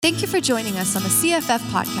Thank you for joining us on the CFF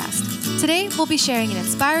podcast. Today, we'll be sharing an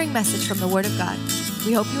inspiring message from the Word of God.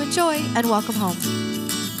 We hope you enjoy and welcome home.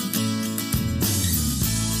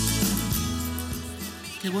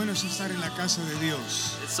 Qué bueno es estar en la casa de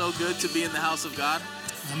Dios. It's so good to be in the house of God.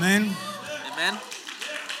 Amén. Amen.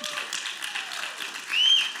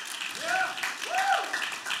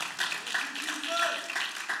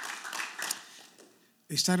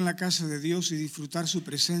 Estar en la casa de Dios y disfrutar su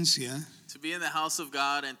presencia To be in the house of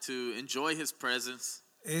God and to enjoy His presence.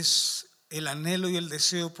 es el anhelo y el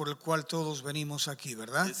deseo por el cual todos venimos aquí,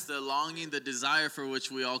 ¿verdad? It's the longing, the desire for which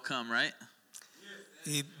we all come, right?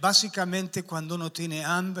 Y básicamente cuando uno tiene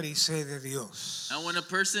hambre y sed de Dios, And when a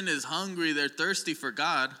person is hungry, they're thirsty for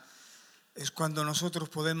God, es cuando nosotros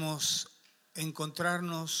podemos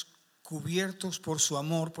encontrarnos cubiertos por su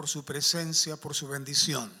amor, por su presencia, por su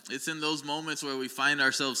bendición. it's in those moments where we find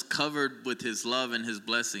ourselves covered with His love and His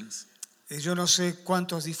blessings. Y yo no sé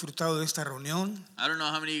cuánto has disfrutado de esta reunión, I don't know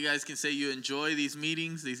how many of you guys can say you enjoy these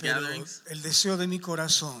meetings, these pero gatherings, el deseo de mi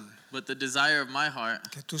corazón, but the desire of my heart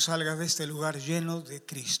que tú salgas de este lugar lleno de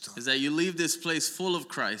Cristo. is that you leave this place full of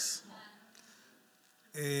Christ.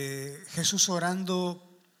 Jesús orando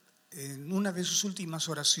en una de sus últimas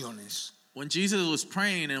oraciones When Jesus was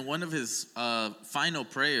praying in one of His final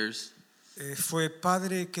prayers, fue: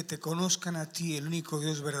 Padre, que te conozcan a ti, el único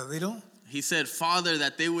Dios verdadero, He said, Father,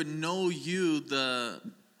 that they would know you, the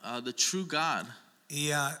true God,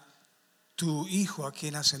 y a tu Hijo a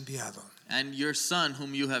quien has enviado. and your Son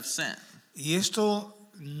whom you have sent. Y esto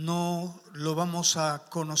no lo vamos a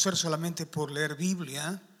conocer solamente por leer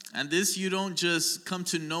Biblia, And this you don't just come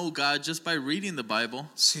to know God just by reading the Bible,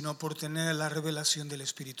 sino por tener la revelación del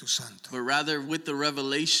Espíritu Santo. but rather with the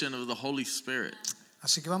revelation of the Holy Spirit.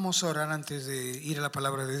 Así que vamos a orar antes de ir a la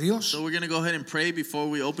palabra de Dios So we're going to go ahead and pray before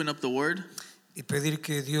we open up the Word, y pedir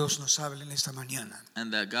que Dios nos hable en esta mañana.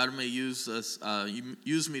 and that God may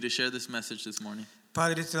use me to share this message this morning.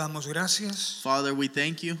 Padre, te damos gracias Father, we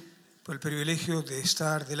thank you por el privilegio de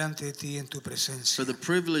estar delante de ti en tu for presencia. the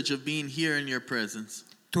privilege of being here in your presence.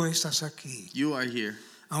 Tú estás aquí. You are here.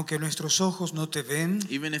 Aunque nuestros ojos no te ven,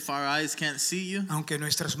 Even if our eyes can't see you, aunque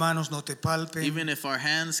nuestras manos no te palpen, even if our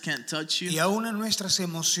hands can't touch y you, aún en nuestras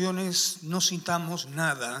emociones no sintamos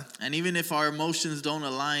nada, and even if our emotions don't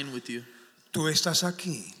align with you, tú estás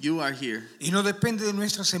aquí. you are here. Y no depende de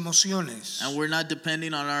nuestras emociones, And we're not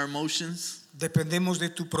depending on our emotions. dependemos de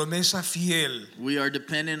tu promesa fiel. We are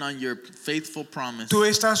dependent on your faithful promise. Tú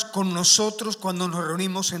estás con nosotros cuando nos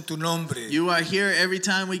reunimos en tu nombre. You are here every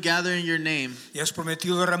time we gather in your name. Y has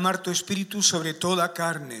prometido derramar tu espíritu sobre toda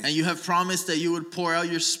carne. And you have promised that you would pour out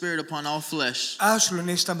your spirit upon all flesh. Hazlo en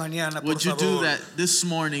esta mañana, por Would you do favor. that this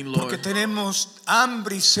morning, Porque Lord? tenemos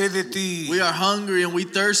hambre y sed de ti. We are hungry and we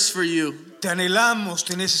thirst for you. Te anhelamos,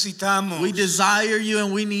 te necesitamos. We desire you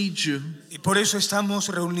and we need you. Y por eso estamos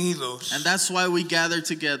reunidos. And that's why we gather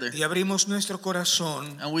together. Y abrimos nuestro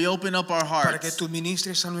corazón And we open up our para que hearts tú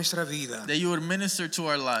ministres a nuestra vida. that you would minister to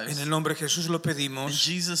our En lives. el nombre de Jesús lo In pedimos.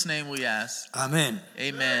 Jesus' name we ask. Amén.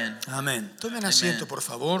 Amen. Amén. Tomen asiento, por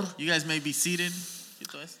favor. You guys may be seated.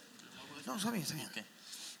 No, está bien, está bien. Okay.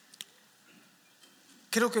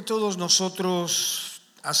 Creo que todos nosotros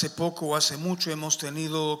hace poco o hace mucho hemos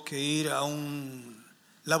tenido que ir a un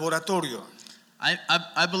laboratorio.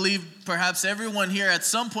 I believe perhaps everyone here at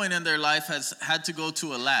some point in their life has had to go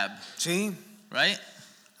to a lab, ¿Sí? right?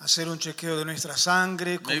 Hacer un chequeo de nuestra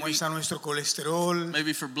sangre, cómo Maybe- está nuestro colesterol.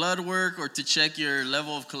 Maybe for blood work or to check your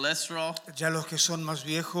level of cholesterol. Ya los que son más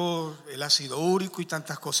viejos, el ácido úrico y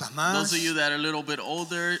tantas cosas más. Those of you that are a little bit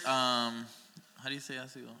older, how do you say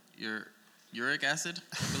ácido? Your uric acid,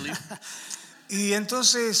 I believe. Y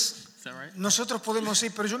entonces Is that right? nosotros podemos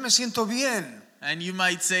decir, pero yo me siento bien. And you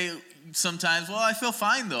might say sometimes, well, I feel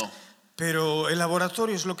fine though. Pero el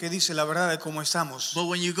laboratorio es lo que dice la verdad de cómo estamos. But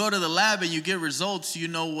when you go to the lab and you get results, you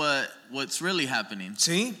know what's really happening,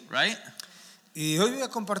 ¿Sí? right? Y hoy voy a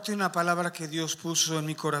compartir una palabra que Dios puso en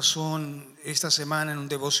mi corazón esta semana en un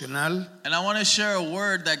devocional. And I want to share a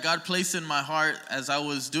word that God placed in my heart as I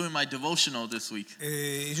was doing my devotional this week.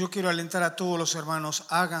 Y yo quiero alentar a todos los hermanos,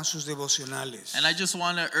 hagan sus devocionales. And I just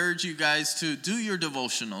want to urge you guys to do your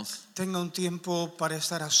devotionals, Tenga un tiempo para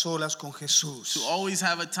estar a solas con Jesús. to always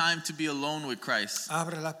have a time to be alone with Christ.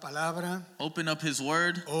 Abra la palabra, Open up His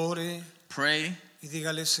word, ore pray, y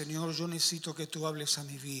dígale: Señor, yo necesito que tú hables a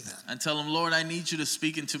mi vida. and tell Him, Lord, I need you to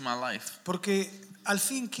speak into my life. Porque al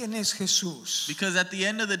fin, ¿quién es Jesús? Because at the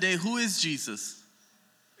end of the day, who is Jesus?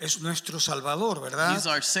 Es nuestro Salvador, ¿verdad? He's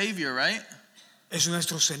our Savior, right? Es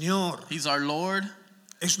nuestro Señor. He's our Lord.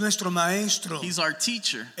 Es nuestro Maestro. He's our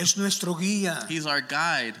teacher. Es nuestro guía. He's our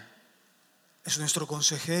guide. Es nuestro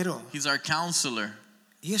consejero. He's our counselor.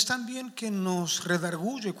 Y es también que nos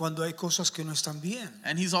redarguye cuando hay cosas que no están bien.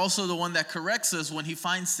 And he's also the one that corrects us when he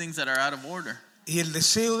finds things that are out of order. Y el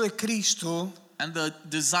deseo de Cristo, And the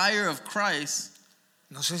desire of Christ,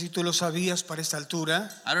 no sé si tú lo sabías para esta altura,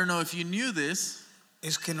 I don't know if you knew this,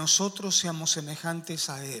 es que nosotros seamos semejantes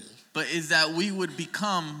a Él. but is that we would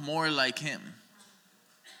become more like him.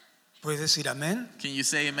 ¿Puedes decir amén? Can you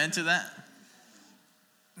say amen to that?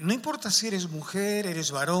 No importa si eres mujer, eres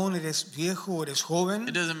varón, eres viejo o eres joven,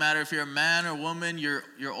 It doesn't matter if you're a man or woman, you're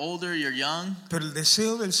older, you're young. pero el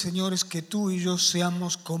deseo del Señor es que tú y yo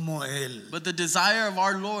seamos como Él. But the desire of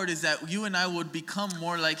our Lord is that you and I would become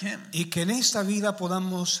more like him. Y que en esta vida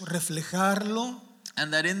podamos reflejarlo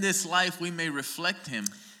And that in this life we may reflect him.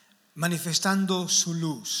 manifestando su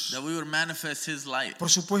luz. That we would manifest his light. Por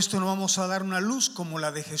supuesto no vamos a dar una luz como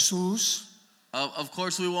la de Jesús, Of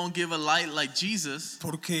course, we won't give a light like Jesus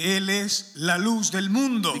porque Él es la luz del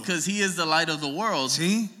mundo. because he is the light of the world,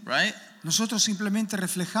 ¿Sí? right? Nosotros simplemente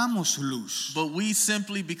reflejamos su luz. But we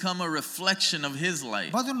simply become a reflection of his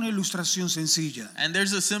light. Voy a dar una ilustración sencilla. And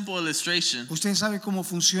there's a simple illustration. Usted sabe cómo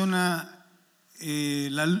funciona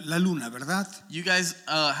la luna, ¿verdad? You guys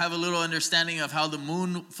have a little understanding of how the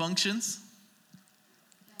moon functions?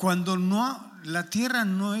 Cuando la Tierra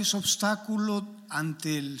no es obstáculo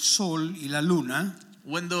ante el Sol y la Luna,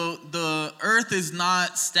 When the earth is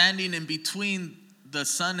not standing in between the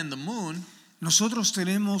sun and the moon, nosotros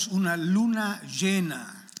tenemos una luna llena.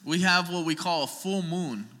 we have what we call a full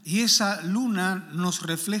moon. Y esa luna nos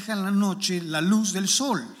refleja en la noche la luz del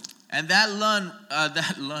Sol. And that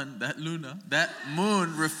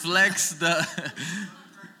moon reflects the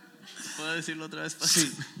 ¿Puedo decirlo otra vez?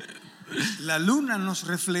 Sí. La luna nos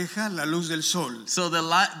refleja la luz del sol. So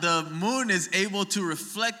the moon is able to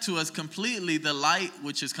reflect to us completely the light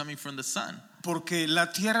which is coming from the sun. Porque la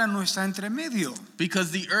tierra no está entre medio.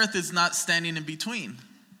 Because the earth is not standing in between.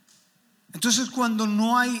 Entonces cuando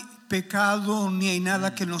no hay pecado ni hay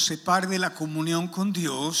nada que nos separe de la comunión con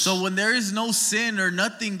Dios, So when there is no sin or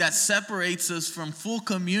nothing that separates us from full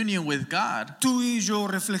communion with God, tú y yo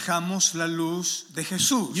reflejamos la luz de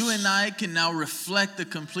Jesús. you and I can now reflect the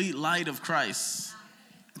complete light of Christ.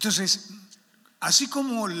 Entonces, así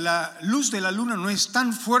como la luz de la luna no es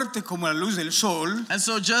tan fuerte como la luz del sol, And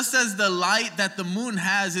so just as the light that the moon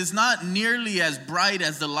has is not nearly as bright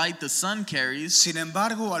as the light the sun carries, sin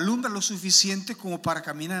embargo, alumbra lo suficiente como para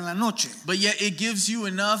caminar en la noche. but yet it gives you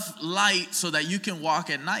enough light so that you can walk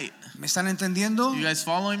at night. ¿Me están entendiendo? You guys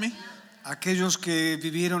following me? Aquellos que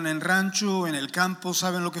vivieron en rancho, en el campo,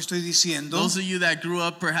 saben lo que estoy diciendo. Those of you that grew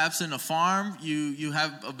up perhaps in a farm, you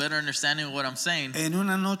have a better understanding of what I'm saying. En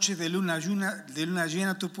una noche de luna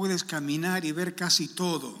llena tú puedes caminar y ver casi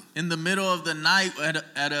todo. In the middle of the night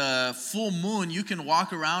at a full moon, you can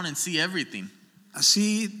walk around and see everything.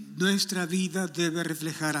 Así nuestra vida debe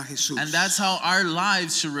reflejar a Jesús. And that's how our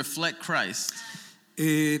lives should reflect Christ.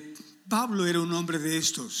 Pablo era un hombre de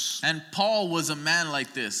estos. And Paul was a man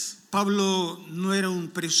like this. Pablo no era un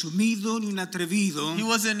presumido ni un atrevido. He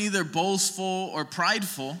wasn't either boastful or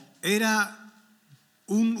prideful. Era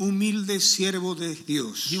un humilde siervo de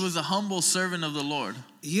Dios. He was a humble servant of the Lord.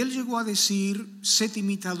 Y él llegó a decir, sed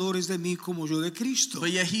imitadores de mí como yo de Cristo.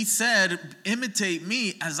 But yet he said, imitate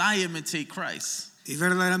me as I imitate Christ. Y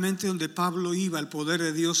verdaderamente donde Pablo iba, el poder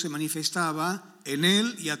de Dios se manifestaba en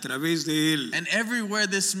él y a través de él. And everywhere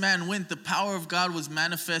this man went, the power of God was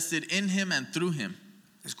manifested in him and through him.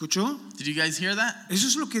 ¿Escuchó? Did you guys hear that? Eso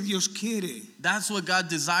es lo que Dios quiere. That's what God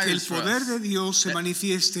Que el desires for poder us. de Dios se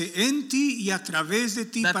manifieste en ti y a través de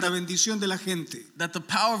ti That para the- bendición de la gente. That the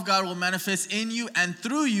power of God will manifest in you and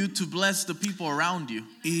through you to bless the people around you.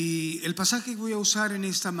 Y el pasaje que voy a usar en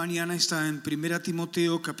esta mañana está en 1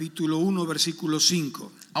 Timoteo capítulo 1 versículo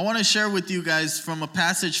 5. I want to share with you guys from a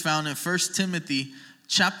passage found in 1 Timothy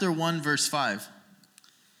chapter 1 verse 5.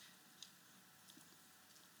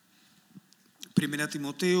 1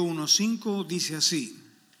 Timoteo 1:5 dice así: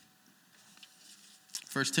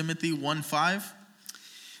 1 Timothy 1:5.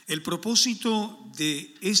 el propósito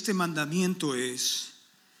de este mandamiento es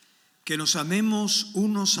que nos amemos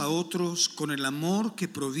unos a otros con el amor que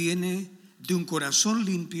proviene de un corazón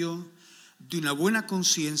limpio, de una buena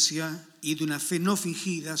conciencia y de una fe no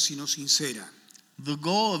fingida sino sincera. The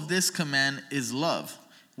goal of this command is love,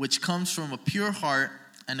 which comes from a pure heart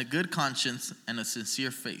and a good conscience and a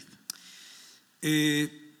sincere faith.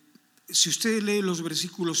 Si usted lee los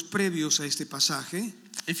versículos previos a este pasaje,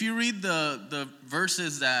 If you read the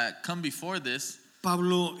verses that come before this,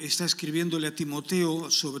 Pablo está escribiéndole a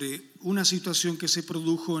Timoteo sobre una situación que se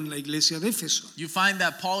produjo en la iglesia de Éfeso. you find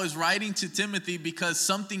that Paul is writing to Timothy because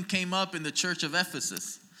something came up in the church of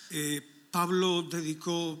Ephesus. Pablo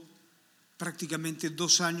dedicó prácticamente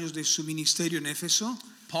 2 años de su ministerio en Éfeso.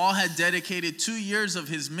 Paul had dedicated 2 years of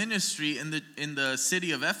his ministry in the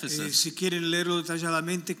city of Ephesus. Si quieren leerlo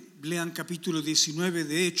detalladamente, lean capítulo 19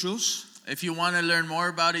 de Hechos. If you want to learn more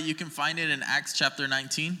about it, you can find it in Acts chapter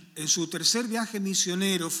 19. En su tercer viaje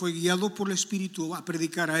misionero fue guiado por el Espíritu a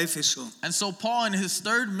predicar a Éfeso. And so Paul, in his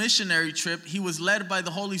third missionary trip, he was led by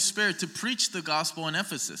the Holy Spirit to preach the gospel in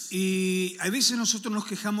Ephesus. Y a veces nosotros nos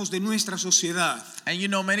quejamos de nuestra sociedad. And you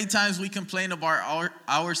know, many times we complain about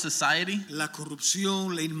our society, La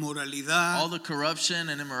corrupción, la inmoralidad, all the corruption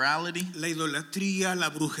and immorality, la idolatría,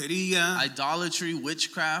 la brujería. idolatry,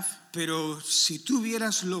 witchcraft. Pero si tú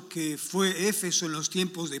vieras lo que fue Éfeso en los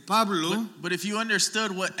tiempos de Pablo, But if you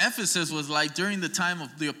understood what Ephesus was like during the time of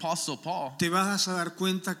the Apostle Paul, te vas a dar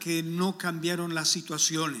cuenta que no cambiaron las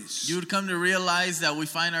situaciones. you would come to realize that we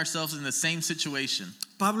find ourselves in the same situation.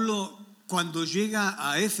 Pablo, cuando llega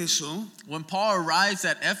a Éfeso, When Paul arrives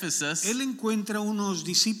at Ephesus, él encuentra unos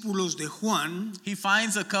discípulos de Juan he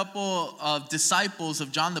finds a couple of disciples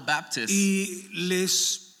of John the Baptist, y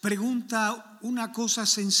les pregunta una cosa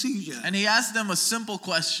sencilla. and he asks them a simple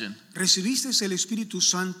question. ¿Recibiste el Espíritu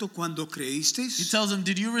Santo cuando He creíste? tells them,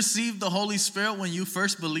 did you receive the Holy Spirit when you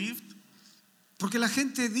first believed? Porque la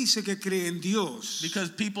gente dice que cree en Dios. Because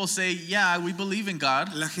people say, yeah, we believe in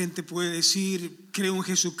God. La gente puede decir, creo en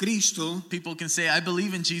Jesucristo, People can say, I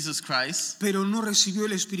believe in Jesus Christ. pero no recibió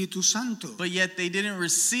el Espíritu Santo. But yet they didn't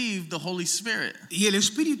receive the Holy Spirit. Y el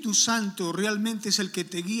Espíritu Santo realmente es el que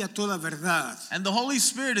te guía a toda verdad. And the Holy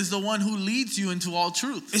Spirit is the one who leads you into all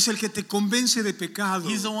truth. Es el que te convence de pecado.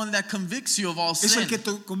 He's the one that convicts you of all Es el sin. que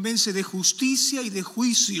te convence de justicia y de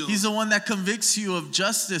juicio. He's the one that convicts you of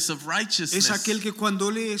justice, of Es righteousness. aquel que cuando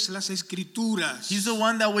lees las Escrituras He's the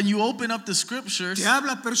one that when you open up the scriptures, te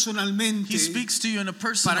habla personalmente he speaks to you in a para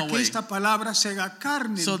personal que way. esta palabra se haga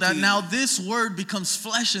carne So en that ti. now this word becomes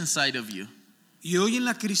flesh inside of you. Y hoy en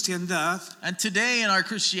la cristiandad, And today in our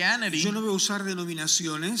Christianity, yo no voy a usar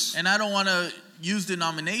denominaciones, and I don't want to use estoy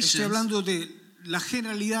denominations, hablando de la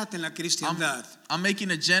generalidad en la cristiandad. I'm making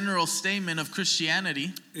a general statement of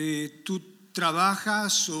Christianity. Tú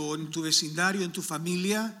trabajas o en tu vecindario, en tu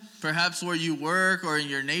familia, Perhaps where you work or in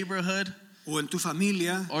your neighborhood o en tu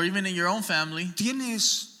familia, or even in your own family,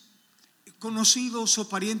 tienes conocidos o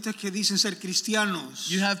parientes que dicen ser cristianos,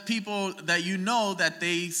 you have people that you know that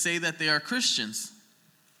they say that they are Christians,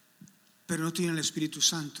 pero no tienen el Espíritu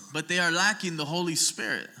Santo. but they are lacking the Holy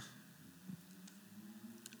Spirit.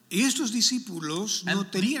 Y estos discípulos no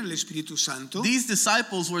And tenían el Espíritu Santo These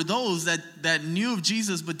disciples were those that knew of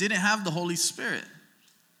Jesus but didn't have the Holy Spirit.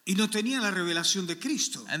 y no tenían la revelación de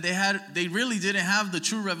Cristo. And they really didn't have the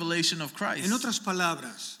true revelation of Christ. En otras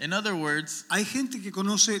palabras, In other words, hay gente que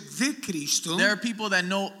conoce de Cristo, there are people that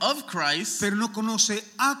know of Christ, pero no conoce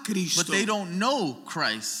a but Cristo. they don't know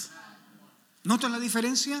Christ. ¿Notan la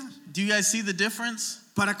diferencia? Do you guys see the difference?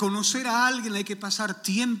 Para conocer a alguien hay que pasar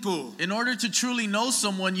tiempo. In order to truly know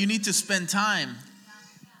someone, you need to spend time.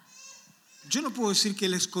 Yo no puedo decir que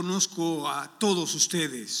les conozco a todos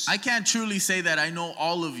ustedes. I can't truly say that I know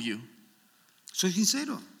all of you. Soy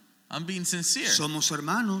sincero. I'm being sincere. Somos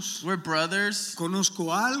hermanos. We're brothers.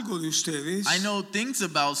 Conozco algo de ustedes. I know things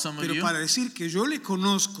about some of Pero you, para decir que yo le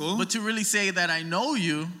conozco, but to really say that I know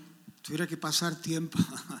you, tuviera que pasar tiempo.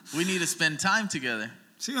 we need to spend time together,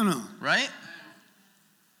 ¿Sí o no? right?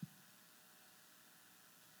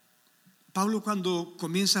 Pablo cuando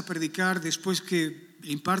comienza a predicar después que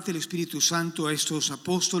imparte el Espíritu Santo a estos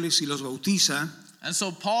apóstoles y los bautiza, And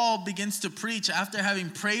so Paul begins to preach after having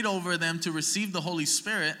prayed over them to receive the Holy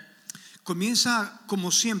Spirit. comienza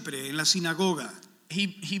como siempre en la sinagoga.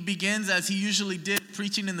 He begins as he usually did,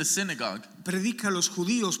 preaching in the synagogue. Predica a los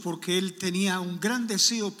judíos porque él tenía un gran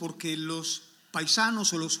deseo porque los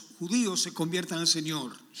paisanos o los judíos se conviertan al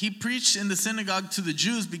Señor. He preached in the synagogue to the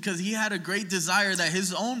Jews because he had a great desire that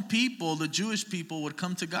his own people, the Jewish people, would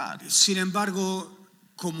come to God. Sin embargo,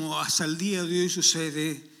 como hasta el día de hoy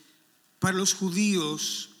sucede, para los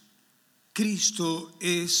judíos Cristo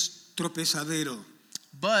es tropezadero.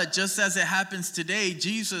 But just as it happens today,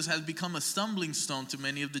 Jesus has become a stumbling stone to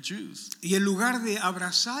many of the Jews. Y en lugar de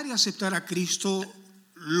abrazar y aceptar a Cristo,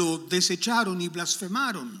 lo desecharon y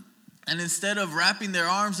blasfemaron. And instead of wrapping their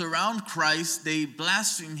arms around Christ, they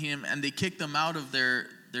blasphemed him and they kicked him out of their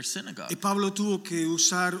synagogue. Y Pablo tuvo que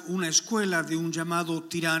usar una escuela de un llamado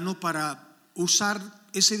tirano para usar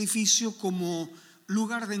ese edificio como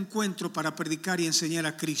lugar de encuentro para predicar y enseñar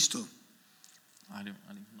a Cristo.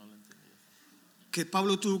 Que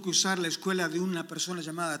Pablo tuvo que usar la escuela de una persona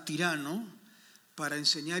llamada tirano para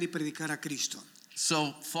enseñar y predicar a Cristo.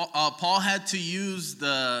 So Paul had to use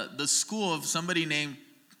the school of somebody named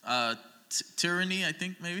tyranny, I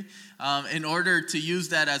think maybe, in order to use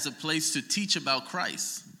that as a place to teach about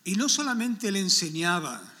Christ. Y no solamente le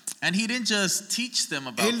enseñaba, And he didn't just teach them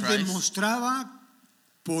about él Christ. demostraba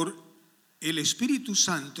por el Espíritu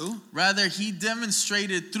Santo Rather, he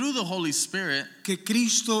demonstrated through the Holy Spirit que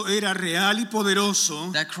Cristo era real y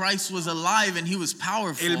poderoso, that Christ was alive and he was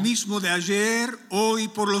powerful. el mismo de ayer, hoy,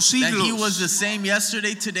 por los That he was the siglos. same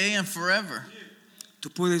yesterday, today, and forever. Tú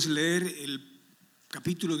puedes leer el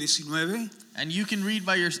capítulo 19. And you can read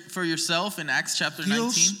for yourself in Acts chapter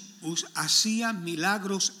 19. Dios hacía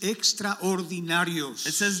milagros extraordinarios.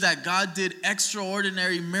 It says that God did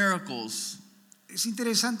extraordinary miracles. Es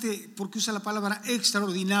interesante porque usa la palabra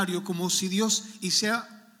extraordinario como si Dios hiciera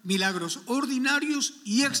milagros ordinarios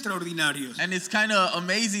y extraordinarios. And it's kind of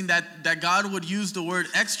amazing that God would use the word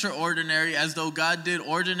extraordinary as though God did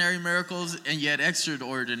ordinary miracles and yet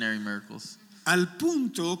extraordinary miracles. Al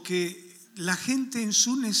punto que la gente en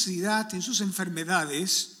su necesidad, en sus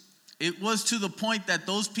enfermedades, It was to the point that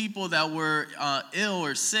those people that were ill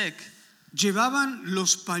or sick, llevaban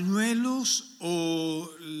los pañuelos o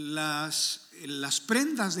las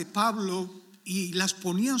prendas de Pablo y las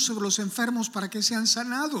ponían sobre los enfermos para que sean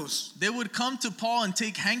sanados. they would come to Paul and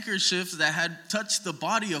take handkerchiefs that had touched the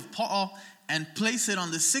body of Paul and place it on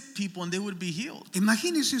the sick people and they would be healed.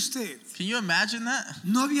 Imagínese usted, Can you imagine that?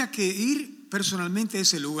 no había que ir personalmente a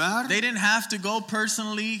ese lugar, They didn't have to go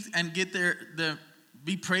personally and get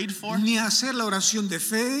be prayed for. ni hacer la oración de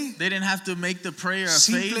fe. They didn't have to make the prayer of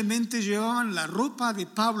faith. Simplemente llevaban la ropa de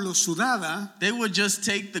Pablo sudada, They would just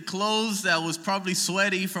take the clothes that was probably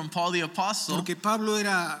sweaty from Paul the Apostle, porque Pablo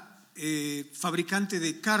era fabricante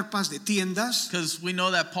de carpas, de tiendas, because we know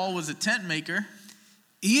that Paul was a tent maker.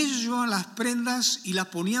 y ellos llevaban las prendas y las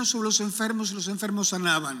ponían sobre los enfermos y los enfermos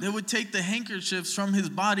sanaban. They would take the handkerchiefs from his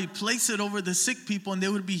body, place it over the sick people, and they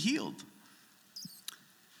would be healed.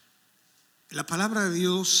 La palabra de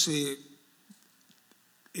Dios se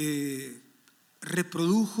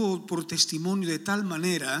reprodujo por testimonio de tal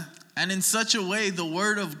manera And in such a way, the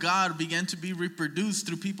word of God began to be reproduced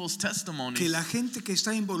through people's que testimonies. la gente que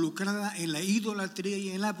está involucrada en la idolatría y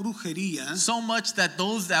en la brujería So much that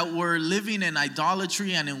those that were living in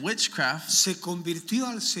idolatry and in witchcraft, se convirtió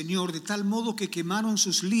al Señor de tal modo que quemaron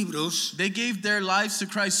sus libros, they gave their lives to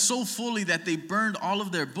Christ so fully that they burned all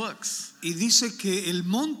of their books. y dice que el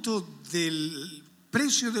monto del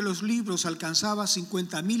precio de los libros alcanzaba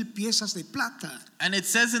 50,000 piezas de plata. And it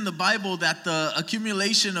says in the Bible that the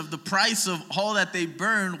accumulation of the price of all that they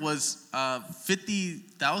burned was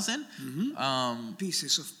 50,000.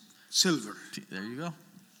 Pieces of silver. There you go.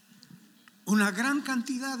 Una gran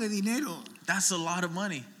cantidad de dinero. That's a lot of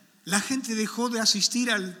money. La gente dejó de asistir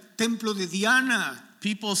al templo de Diana.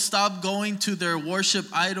 People stopped going to their worship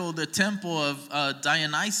idol, the temple of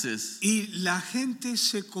Dionysus. Y la gente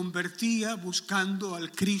se convertía buscando al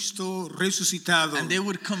Cristo resucitado. And they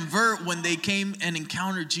would convert when they came and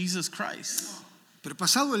encountered Jesus Christ. Pero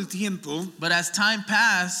pasado el tiempo, But as time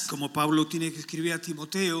passed, como Pablo tiene que escribir a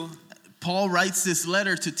Timoteo, Paul writes this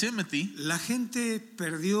letter to Timothy. la gente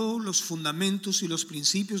perdió los fundamentos y los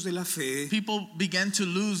principios de la fe People began to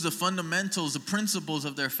lose the fundamentals, the principles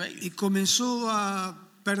of their faith. y comenzó a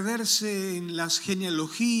perderse en las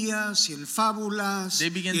genealogías y en fábulas They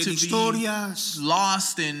y began en to be historias,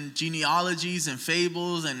 lost in genealogies and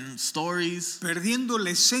fables and stories. perdiendo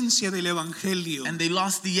la esencia del evangelio. And they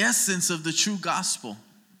lost the essence of the true gospel.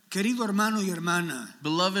 Querido hermano y hermana,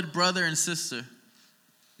 Beloved brother and sister,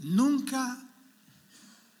 nunca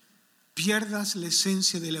pierdas la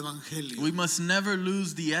esencia del evangelio, we must never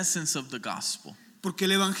lose the essence of the gospel. porque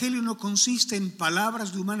el evangelio no consiste en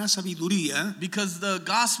palabras de humana sabiduría, Because the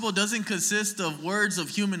gospel doesn't consist of words of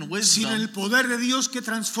human sino en el wisdom, poder de Dios que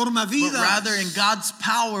transforma but vidas. rather in God's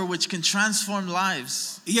power which can transform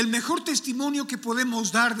lives. Y el mejor testimonio que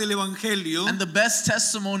podemos dar del evangelio And the best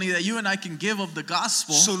testimony that you and I can give of the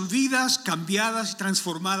gospel son vidas cambiadas y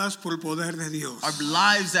transformadas por el poder de Dios. are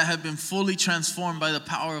lives that have been fully transformed by the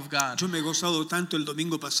power of God. Yo me he gozado tanto el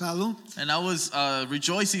domingo pasado And I was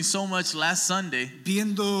rejoicing so much last Sunday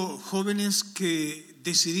viendo jóvenes que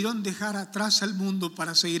decidieron dejar atrás al mundo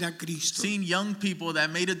para seguir a Cristo. seeing young people that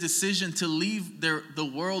made a decision to leave the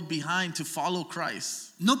world behind to follow Christ.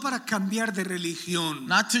 No para cambiar de religión,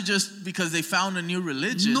 Not to just because they found a new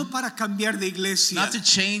religion, no para cambiar de iglesia, not to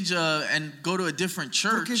change and go to a different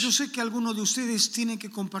church. porque yo sé que algunos de ustedes tienen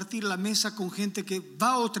que compartir la mesa con gente que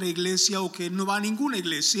va a otra iglesia o que no va a ninguna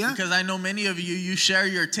iglesia. Because I know many of you share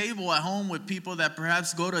your table at home with people that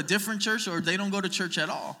perhaps go to a different church or they don't go to church at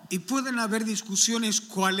all. Y pueden haber discusiones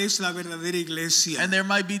cuál es la verdadera iglesia. And there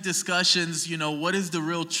might be discussions, what is the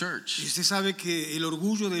real Y church? usted sabe que el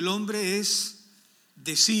orgullo del hombre es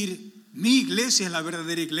decir Mi iglesia es la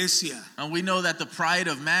verdadera iglesia. And we know that the pride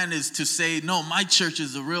of man is to say, no, my church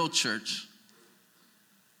is the real church.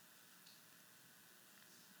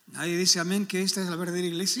 Nadie dice amén que esta es la verdadera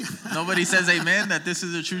iglesia. Nobody says amen that this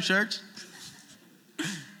is a true church.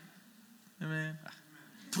 Amen.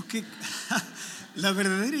 Porque la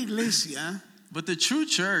verdadera iglesia, But the true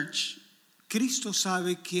church, Cristo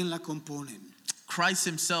sabe quién la compone. Christ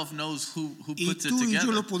himself knows who Y puts it tú y yo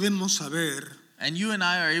together. lo podemos saber And you and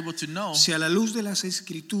I are able to know si a la luz de las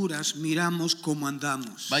escrituras miramos cómo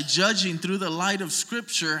andamos. by judging through the light of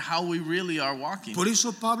Scripture how we really are walking. Por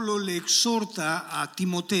eso Pablo le exhorta a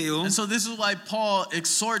Timoteo And so this is why Paul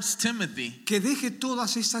exhorts Timothy que deje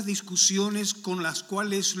todas estas discusiones con las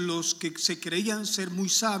cuales los que se creían ser muy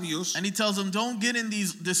sabios and he tells him, don't get in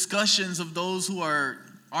these discussions of those who are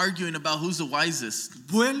arguing about who's the wisest.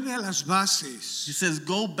 vuelve a las He bases, says,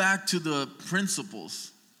 go back to the principles.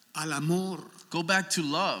 al amor, Go back to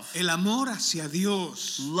love. el amor hacia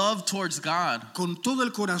Dios, Love towards God. con todo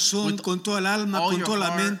el corazón, With con toda el alma, All con your toda la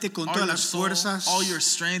heart, mente, con all todas your las soul, fuerzas, all your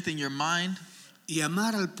strength and your mind, y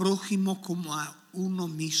amar al prójimo como a uno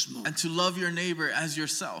mismo. and to love your neighbor as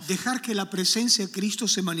yourself. Dejar que la presencia de Cristo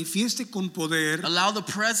se manifieste con poder Allow the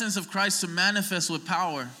presence of Christ to manifest with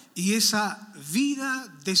power, y esa vida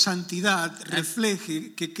de santidad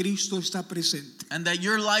refleje que Cristo está presente. and that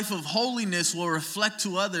your life of holiness will reflect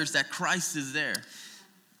to others that Christ is there.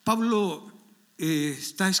 Pablo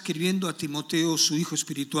está escribiendo a Timoteo, su hijo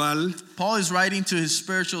espiritual, Paul is writing to his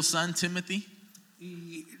spiritual son, Timothy,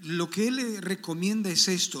 y lo que él le recomienda es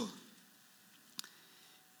esto: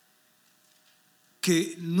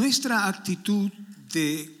 que nuestra actitud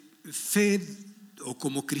de fe o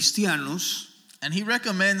como cristianos and he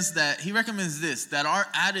recommends this, that our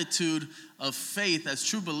attitude of faith as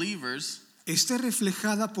true believers, esté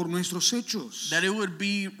reflejada por nuestros hechos. that it would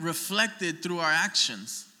be reflected through our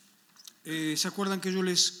actions. ¿Se acuerdan que yo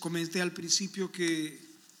les comenté al principio que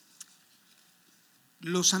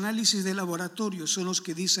los análisis de laboratorio son los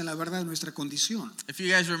que dicen la verdad de nuestra condición? If you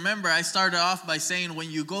guys remember, I started off by saying when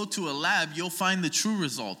you go to a lab, you'll find the true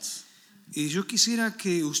results. Y yo quisiera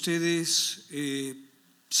que ustedes,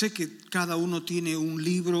 sé que cada uno tiene un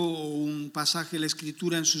libro o un pasaje de la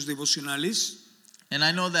escritura en sus devocionales, And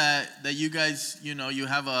I know that you guys, you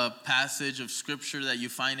have a passage of scripture that you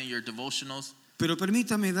find in your devotionals. pero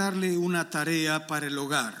permítame darle una tarea para el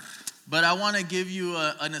hogar. But I want to give you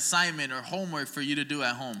an assignment or homework for you to do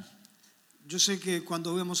at home. Yo sé que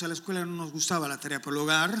cuando íbamos a la escuela no nos gustaba la tarea para el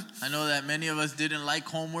hogar, I know that many of us didn't like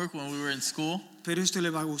homework when we were in school, pero esto le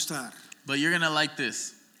va a gustar. but you're going to like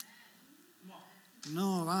this.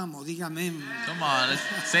 No, vamos, dígame. Come on, let's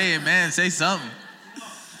say amen, say something.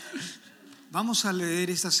 Vamos a leer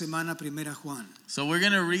esta semana 1 Juan. So we're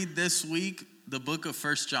going to read this week the book of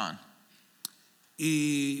 1 John.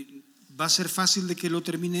 Y va a ser fácil de que lo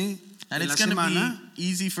termine And en la it's going to semana, be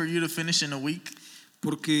easy for you to finish in a week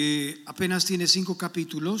porque apenas tiene 5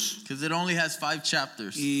 capítulos, because it only has 5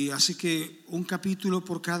 chapters. y así que un capítulo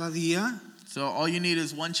por cada día. So all you need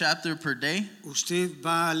is 1 chapter per day. Usted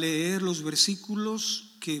va a leer los versículos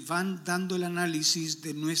que van dando el análisis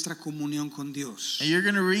de nuestra comunión con Dios. And you're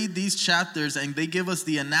going to read these chapters and they give us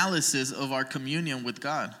the analysis of our communion with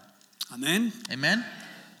God. Amén. Amen?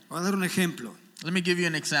 Voy a dar un ejemplo. Let me give you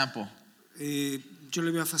an example. Yo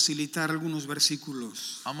le voy a facilitar algunos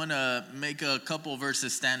versículos. I'm going to make a couple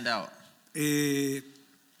verses stand out.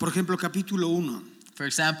 Por ejemplo, capítulo 1, For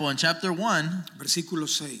example, in chapter 1, versículo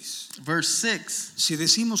 6. verse 6, Si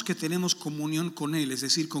decimos que tenemos comunión con Él, es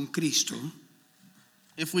decir, con Cristo,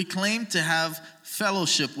 if we claim to have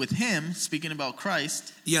fellowship with him, speaking about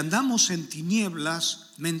Christ, y andamos en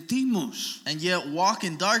tinieblas, mentimos and yet walk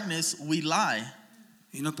in darkness, we lie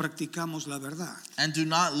y no practicamos la verdad. and do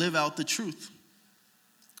not live out the truth.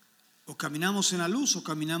 O caminamos en la luz o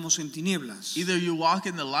caminamos en tinieblas. Either you walk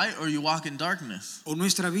in the light or you walk in darkness. O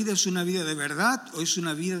nuestra vida es una vida de verdad o es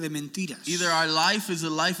una vida de mentiras. Either our life is a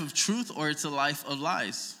life of truth or it's a life of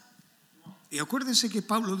lies. Y acuérdense que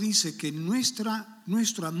Pablo dice que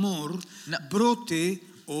nuestro amor No. brote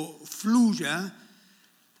o fluya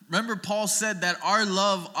Remember, Paul said that our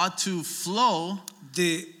love ought to flow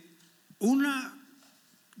de un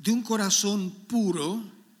corazón puro,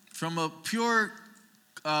 from a pure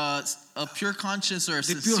conscience or a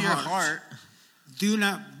The pure sincere heart. heart, de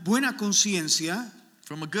una buena conciencia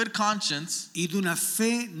from a good conscience, y de una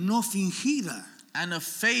fe no fingida. and a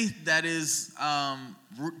faith that is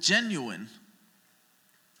genuine.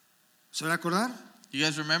 ¿Se va a acordar? You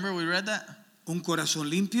guys remember we read that? Un corazón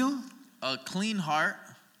limpio, A clean heart,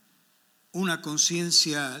 una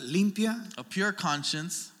conciencia limpia a pure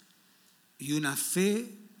conscience, y una fe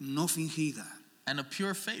no fingida. and a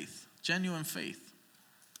pure faith. Genuine faith.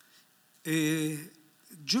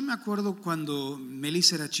 Yo me acuerdo cuando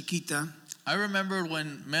Melissa era chiquita, I remember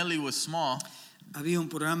when Melly was small, había un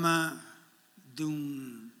programa de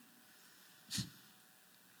un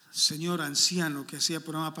señor anciano que hacía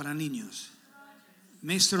programa para niños,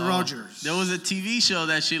 Mr. Rogers. there was a TV show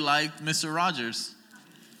that she liked, Mr. Rogers.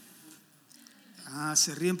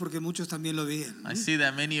 Se ríen porque muchos también lo veían. I see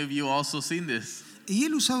that many of you also seen this. Y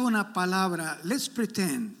él usaba una palabra, let's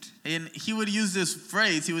pretend. And he would use this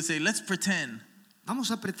phrase, he would say, let's pretend.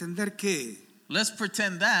 Vamos a pretender que. Let's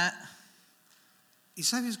pretend that. ¿Y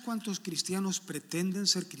sabes cuántos cristianos pretenden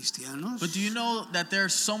ser cristianos? But do you know that there are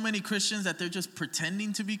so many Christians that they're just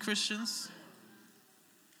pretending to be Christians?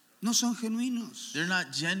 No son genuinos. They're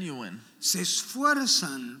not genuine. Se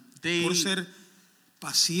esfuerzan They por ser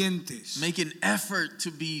pacientes. make an effort to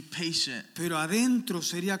be patient. Pero adentro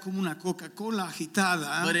sería como una Coca-Cola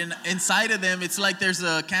agitada. But inside of them, it's like there's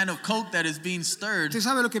a can of Coke that is being stirred. Usted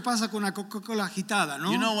sabe lo que pasa con la Coca-Cola agitada,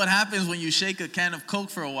 ¿no? You know what happens when you shake a can of Coke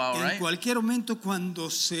for a while, En right? cualquier momento cuando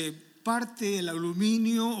se parte el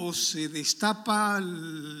aluminio o se destapa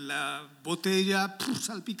la botella,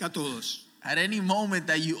 salpica a todos. At any moment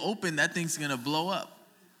that you open, that thing's going to blow up.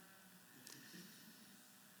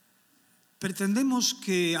 Pretendemos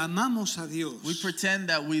que amamos a Dios, We pretend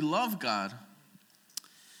that we love God,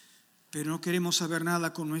 pero no queremos saber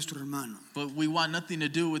nada con nuestro hermano. but we want nothing to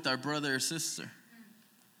do with our brother or sister.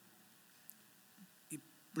 Y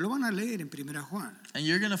lo van a leer en 1 Juan. And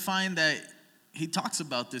you're going to find that he talks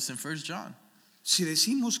about this in 1 John. Si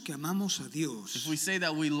decimos que amamos a If Dios we say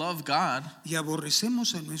that we love God, y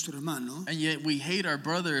aborrecemos a nuestro hermano, and yet we hate our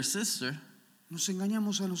brother or sister, nos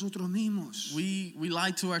engañamos a nosotros mismos. we lie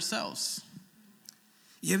to ourselves.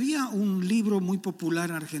 Y había un libro muy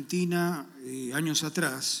popular en Argentina años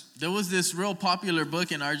atrás, There was this real popular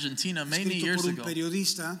book in Argentina many escrito years por un ago.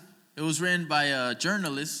 periodista, It was written by a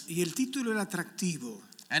journalist, y el título era atractivo.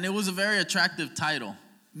 and it was a very attractive title.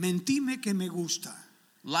 Mentime que me gusta.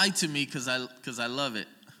 Lie to me because I love it.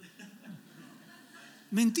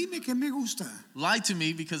 Mentime que me gusta. Lie to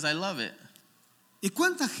me because I love it. ¿Y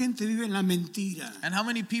cuánta gente vive en la mentira? And how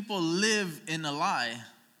many people live in a lie?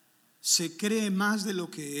 Se cree más de lo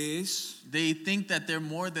que es, They think that they're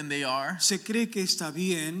more than they are. se cree que está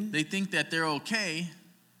bien, They think that they're okay,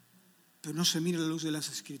 pero no se mira la luz de las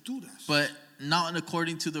escrituras. but not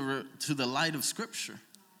according to the light of Scripture.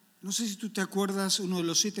 No sé si tú te acuerdas uno de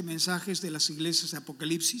los 7 mensajes de las iglesias de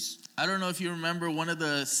Apocalipsis. I don't know if you remember one of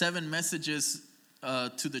the 7 messages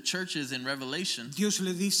to the churches in Revelation. Dios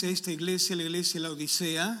le dice a esta iglesia, la iglesia de la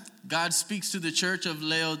Odisea, God speaks to the church of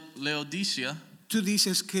Laodicea. tú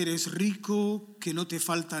dices que eres rico, que no te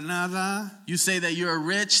falta nada, You say that you're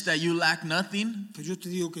rich, that you lack nothing, pero yo te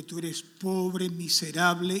digo que tú eres pobre,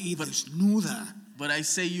 miserable y desnuda, but I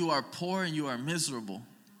say you are poor and you are miserable.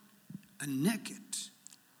 and naked.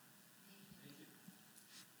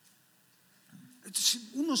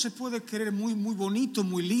 Uno se puede creer muy bonito,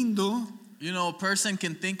 muy lindo, You know, a person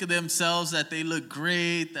can think of themselves that they look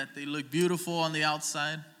great, that they look beautiful on the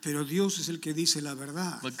outside, pero Dios es el que dice la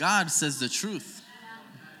verdad. but God says the truth.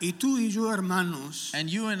 Y tú y yo, hermanos, And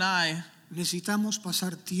you and I necesitamos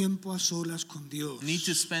pasar tiempo a solas con Dios. need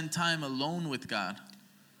to spend time alone with God.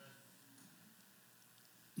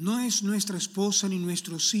 No es nuestra esposa ni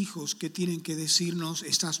nuestros hijos que tienen que decirnos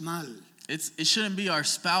estás mal, It shouldn't be our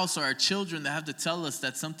spouse or our children that have to tell us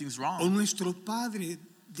that something's o wrong, nuestro padre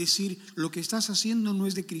decir lo que estás haciendo no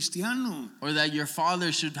es de cristiano. or that your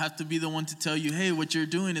father should have to be the one to tell you, hey, what you're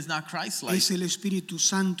doing is not Christ-like. Es el Espíritu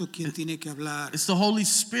Santo quien tiene que hablar. It's the Holy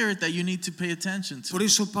Spirit that you need to pay attention Por to.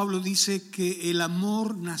 eso Pablo dice que el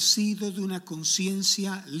amor nacido de una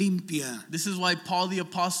conciencia limpia. This is why Paul the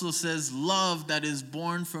Apostle says, love that is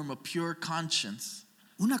born from a pure conscience.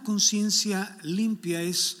 Una conciencia limpia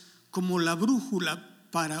es como la brújula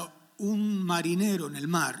para un marinero en el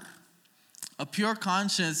mar. A pure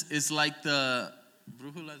conscience is like the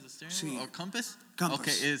brújula is the steering Sí. wheel or compass? Compass.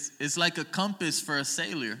 Okay, it's like a compass for a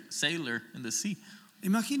sailor in the sea.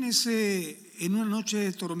 Imagínese en una noche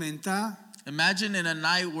de tormenta, Imagine in a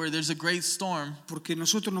night where there's a great storm, porque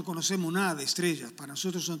nosotros no conocemos nada de estrellas, para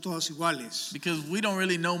nosotros son todas iguales. because we don't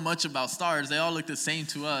really know much about stars. They all look the same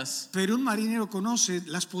to us. Pero un marinero conoce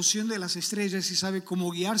las posiciones de las estrellas y sabe cómo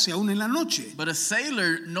guiarse aún en la noche. But a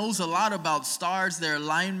sailor knows a lot about stars, their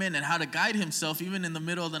alignment, and how to guide himself even in the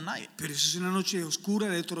middle of the night. Pero si es una noche oscura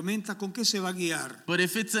de tormenta, ¿con qué se va a guiar? But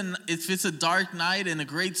if it's a dark night and a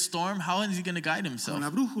great storm, how is he going to guide Con himself? la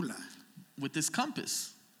brújula. With this compass.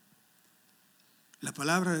 La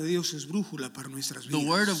palabra de Dios es brújula para nuestras The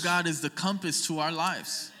word of vidas. God is the compass to our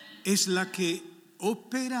lives. Es la que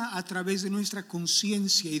opera a través de nuestra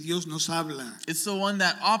conciencia y Dios nos habla. It's the one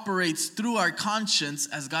that operates through our conscience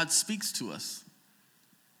as God speaks to us.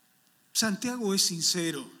 Santiago es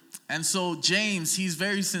sincero. And so James, he's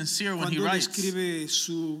very sincere when he Cuando él writes. escribe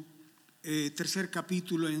su tercer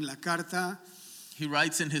capítulo en la carta, He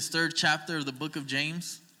writes in his 3rd chapter of the book of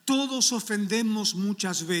James. todos ofendemos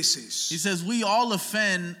muchas veces. He says, we all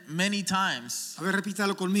offend many times. A ver,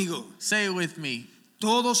 repítalo conmigo. Say it with me.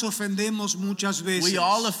 Todos ofendemos muchas veces. We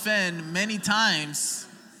all offend many times.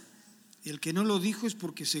 Y el que no lo dijo es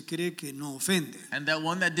porque se cree que no ofende. And that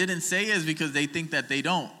one that didn't say is because they think that they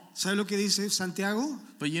don't. ¿Sabe lo que dice Santiago?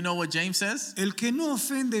 But you know what James says? El que no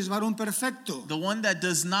ofende es varón perfecto. The one that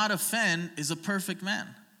does not offend is a perfect man.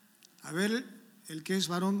 A ver, el que es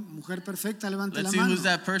varón, mujer perfecta, levante Let's la see mano. who's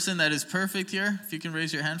that person that is perfect here. If you can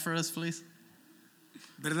raise your hand for us, please.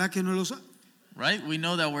 ¿Verdad que no lo sabe? Right? We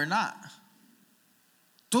know that we're not.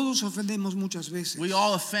 Todos ofendemos muchas veces. We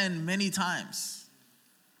all offend many times.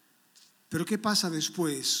 Pero ¿qué pasa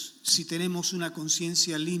después si tenemos una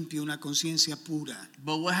conciencia limpia, una conciencia pura?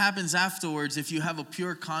 But what happens afterwards if you have a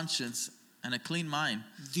pure conscience and a clean mind?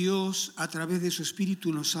 Dios a través de su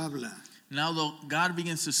Espíritu nos habla Now God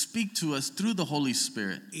begins to speak to us through the Holy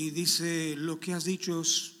Spirit. y dice, lo que has dicho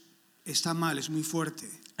está mal, es muy fuerte.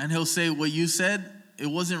 And he'll say, what you said, it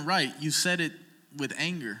wasn't right. You said it with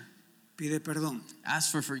anger. Pide perdón. Ask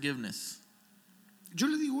for forgiveness. Yo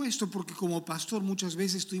le digo esto porque como pastor muchas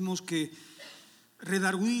veces tuvimos que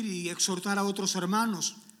redarguir y exhortar a otros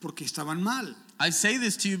hermanos porque estaban mal. I say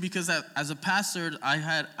this to you because as a pastor, I've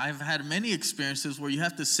had many experiences where you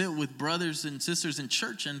have to sit with brothers and sisters in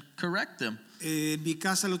church and correct them. En mi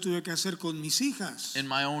casa lo tuve que hacer con mis hijas. In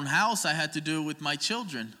my own house, I had to do it with my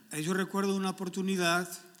children. Yo recuerdo una oportunidad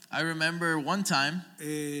I remember one time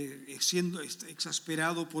siendo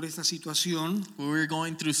exasperado por esta situación. we were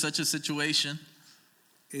going through such a situation.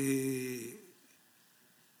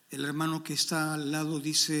 El hermano que está al lado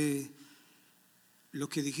dice, lo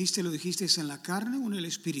que dijiste, ¿lo dijiste en la carne o en el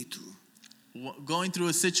espíritu? Going through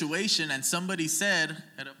a situation and somebody said,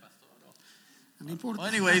 No importa. well,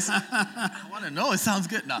 anyways, I want to know, it sounds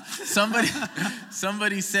good. No,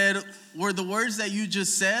 somebody said, were the words that you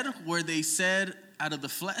just said, were they said out of the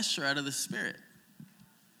flesh or out of the spirit?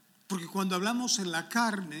 Porque cuando hablamos en la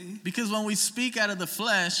carne, Because when we speak out of the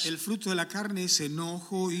flesh, el fruto de la carne es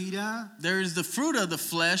enojo, ira, there is the fruit of the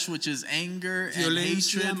flesh, which is anger and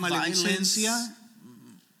violencia, hatred, violence, maledicencia,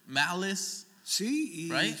 malice, sí,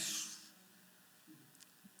 right?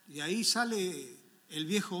 Y ahí sale el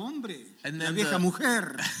viejo hombre, And la then vieja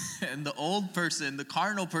mujer. and the old person, the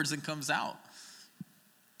carnal person comes out.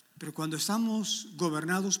 Pero cuando estamos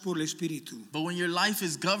gobernados por el Espíritu, But when your life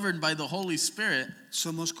is governed by the Holy Spirit,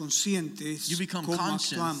 somos conscientes you become cómo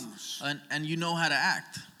conscious actuamos. and you know how to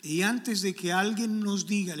act. Y antes de que alguien nos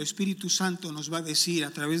diga, el Espíritu Santo nos va a decir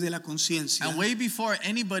a través de la conciencia, And way before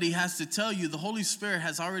anybody has to tell you, the Holy Spirit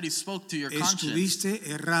has already spoke to your conscience. estuviste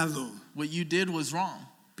errado, What you did was wrong.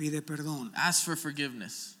 pide perdón. Ask for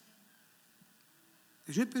forgiveness.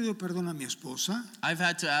 Yo he pedido perdón a mi esposa, I've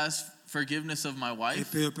had to ask forgiveness of my he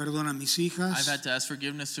wife. pedido perdón a mis I've hijas, had to ask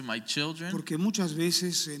forgiveness to my children. porque muchas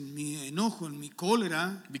veces en mi enojo, en mi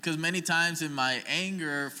cólera, Because many times in my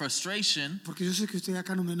anger, frustration, porque yo sé que ustedes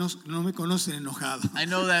acá no me conocen enojado. I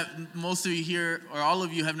know that most of you here, or all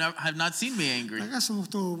of you, have not seen me angry. Acá somos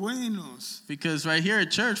todos buenos. Because right here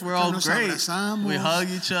at church, we're Acá all nos great. abrazamos, We hug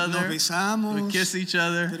each nos other, besamos. we kiss each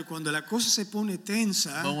other. Pero cuando la cosa se pone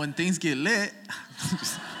tensa, But when things get lit,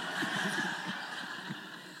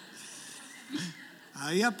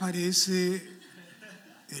 ahí aparece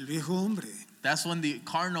el viejo hombre. that's when the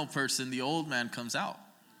carnal person, the old man, comes out.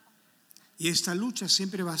 Y esta lucha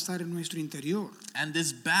siempre va a estar en nuestro interior. And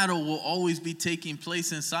this battle will always be taking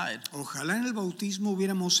place inside. Ojalá en el bautismo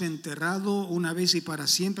hubiéramos enterrado una vez y para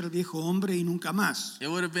siempre al viejo hombre y nunca más. It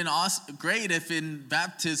would have been awesome, great if in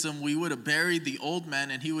baptism we would have buried the old man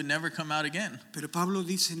and he would never come out again. Pero Pablo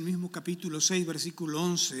dice en el mismo capítulo 6, versículo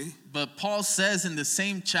 11, But Paul says in the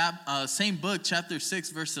same book, chapter 6,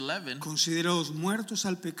 verse 11, consideraos muertos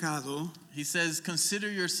al pecado he says, consider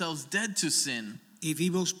yourselves dead to sin y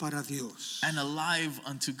vivos para Dios. and alive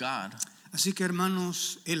unto God. Así que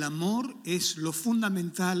hermanos, el amor es lo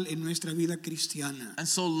fundamental en nuestra vida cristiana. And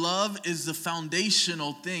so love is the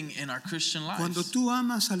foundational thing in our Christian Cuando lives. tú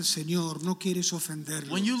amas al Señor, no quieres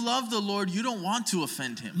ofenderlo. When you love the Lord, you don't want to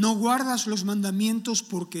offend him. No guardas los mandamientos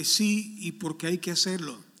porque sí y porque hay que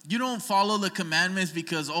hacerlo. You don't follow the commandments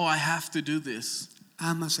because, oh, I have to do this.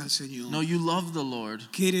 amas al Señor. No, you love the Lord.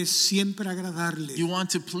 Quieres siempre agradarle. You want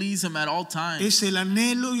to please Him at all times. Es el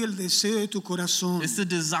anhelo y el deseo de tu corazón. It's the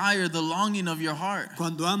desire, the longing of your heart.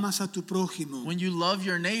 Cuando amas a tu prójimo. When you love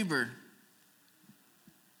your neighbor.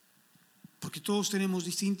 Porque todos tenemos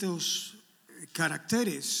distintos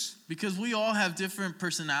caracteres. Because we all have different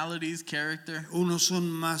personalities, character. Unos son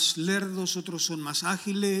más lerdos, otros son más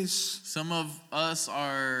ágiles. Some of us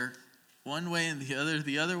are one way and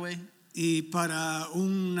the other way. Y para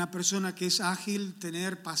una persona que es ágil,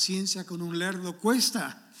 tener paciencia con un lerdo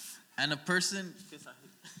cuesta. And a person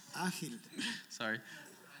Ágil. sorry.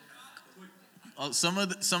 Some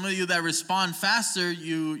of you that respond faster,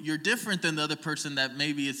 you're different than the other person that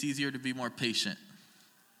maybe it's easier to be more patient.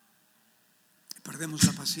 Perdemos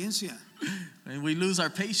la paciencia. And we lose our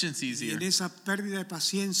patience Y easier. en esa pérdida de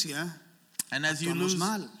paciencia, And as you actuamos lose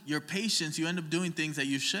mal. your patience, you end up doing things that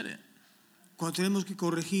you shouldn't. cuando tenemos que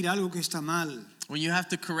corregir algo que está mal, When you have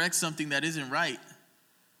to correct something that isn't right,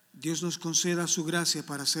 Dios nos conceda su gracia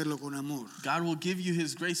para hacerlo con amor. God will give you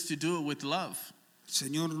His grace to do it with love. El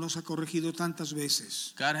Señor nos ha corregido tantas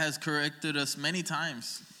veces. God has corrected us many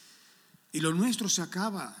times. Y lo nuestro se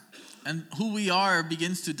acaba, And who we are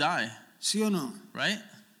begins to die, ¿sí o no? right?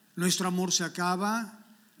 Nuestro amor se acaba,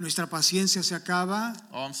 nuestra paciencia se acaba,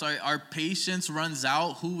 Oh, I'm sorry. Our patience runs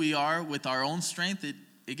out. Who we are with our own strength, it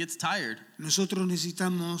gets tired. nosotros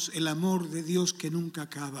necesitamos el amor de Dios que nunca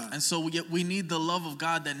acaba, And so we need the love of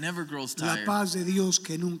God that never grows la tired. paz de Dios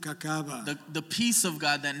que nunca acaba, The peace of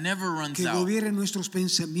God that never runs que out. gobierne nuestros That it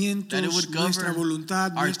pensamientos, would nuestra govern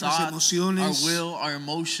voluntad, our nuestras thoughts, emociones, our will, our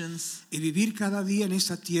emotions, y vivir cada día en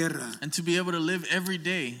esta tierra and to be able to live every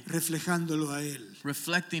day reflejándolo a Él.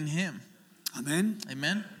 reflecting Him. Amén.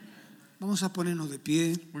 Amen? Vamos a ponernos de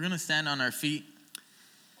pie. We're going to stand on our feet.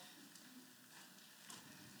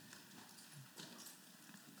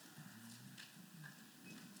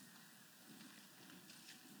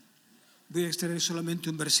 Voy a extraer solamente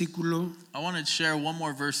un versículo I want to share one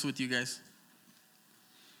more verse with you guys.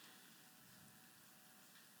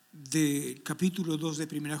 de capítulo 2 de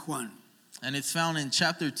 1 Juan, And it's found in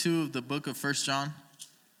chapter 2 of the book of 1 John,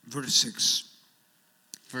 verse 6.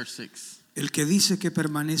 verse 6. El que dice que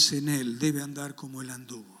permanece en Él debe andar como Él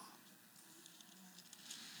anduvo.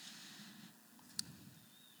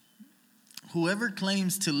 Whoever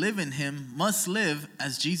claims to live in Him must live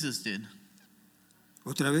as Jesus did.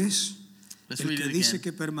 Otra vez, Let's el read que it dice again.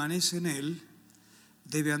 que permanece en Él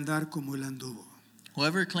debe andar como Él anduvo.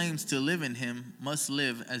 Whoever claims to live in Him must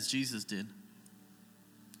live as Jesus did.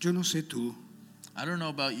 Yo no sé tú, I don't know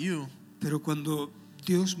about you, pero cuando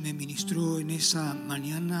Dios me ministró en esa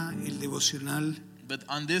mañana el devocional, but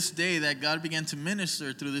on this day that God began to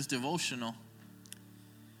minister through this devotional,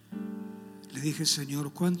 le dije,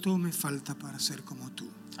 Señor, ¿cuánto me falta para ser como tú?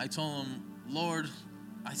 I told Him, Lord,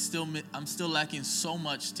 I'm still lacking so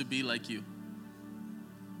much to be like you.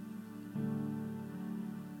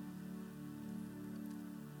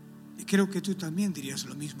 Y creo que tú también dirías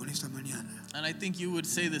lo mismo en esta mañana. And I think you would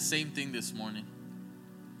say the same thing this morning.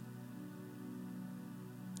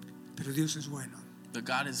 Pero Dios es bueno. But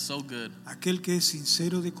God is so good. Aquel que es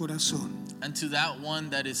sincero de corazón And to that one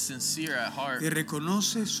that is sincere at heart y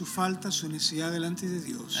reconoce su falta, su necesidad delante de and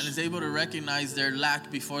Dios, is able to recognize their lack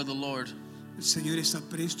before the Lord, el Señor está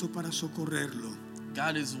presto para socorrerlo,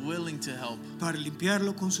 God is willing to help, para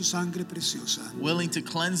limpiarlo con su sangre preciosa, willing to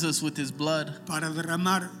cleanse us with His blood, para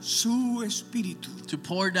derramar su espíritu to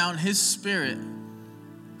pour down His Spirit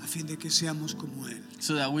a fin de que seamos como Él.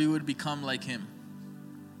 so that we would become like Him.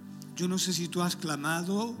 Yo no sé si tú has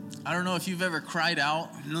clamado, I don't know if you've ever cried out.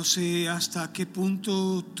 no sé hasta qué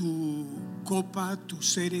punto tu copa, tu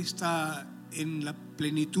ser está en la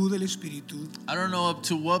plenitud del Espíritu, I don't know up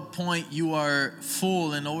to what point you are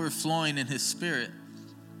full and overflowing in His Spirit.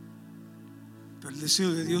 pero el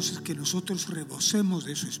deseo de Dios es que nosotros rebosemos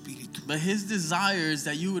de su Espíritu. But His desire is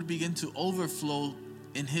that you would begin to overflow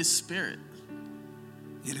in His Spirit.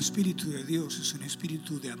 Y el Espíritu de Dios es un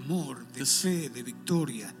espíritu de amor, de This- fe, de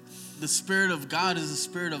victoria. The Spirit of God is a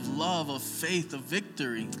spirit of love, of faith, of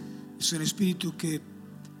victory. Es un espíritu que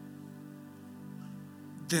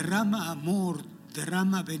derrama amor,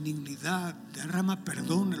 derrama benignidad, derrama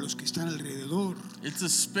perdón a los que están alrededor. It's a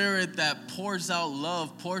spirit that pours out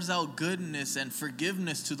love, pours out goodness and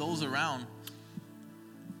forgiveness to those around.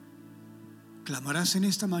 Clamarás en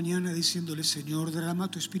esta mañana diciéndole, Señor, derrama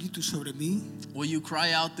tu espíritu sobre mí. Will you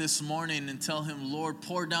cry out this morning and tell Him, Lord,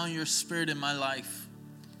 pour down your Spirit in my life.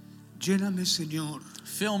 Lléname, Señor.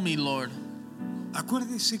 Fill me, Lord.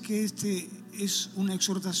 Acuérdese que este es una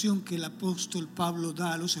exhortación que el apóstol Pablo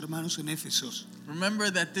da a los hermanos en Éfesos. Remember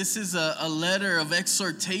that this is a letter of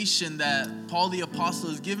exhortation that Paul the Apostle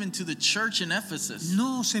has given to the church in Ephesus.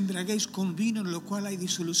 No os embriaguéis con vino, en lo cual hay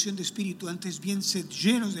disolución de espíritu, antes bien sed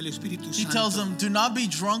llenos del Espíritu He tells Santo. them, do not be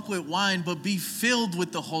drunk with wine, but be filled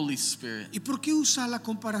with the Holy Spirit. ¿Y por qué usa la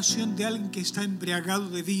comparación de alguien que está embriagado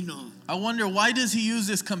de vino? I wonder, why does he use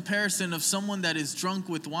this comparison of someone that is drunk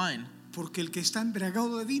with wine? Porque el que está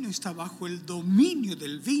embriagado de vino está bajo el dominio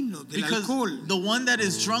del vino, del Because alcohol. the one that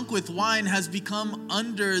is drunk with wine has become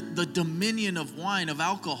under the dominion of wine, of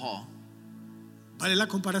alcohol. ¿Vale la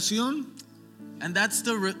comparación? And that's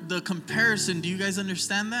the comparison. Do you guys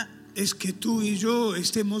understand that? Es que tú y yo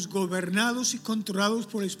estemos gobernados y controlados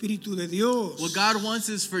por el Espíritu de Dios. What God wants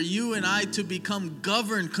is for you and I to become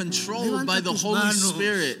governed, controlled Levanta by the tus Holy manos.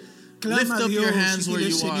 Spirit. Clama Lift a up your Dios hands y where dile,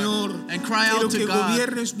 you are Señor, and cry quiero out que to God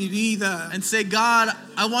gobiernes mi vida, and say, God,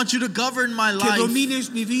 I want you to govern my que life. domines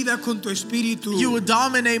mi vida con tu Espíritu, You would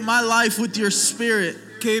dominate my life with your Spirit.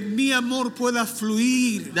 que mi amor pueda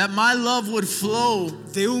fluir That my love would flow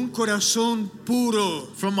de un corazón puro,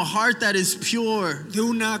 from a heart that is pure, de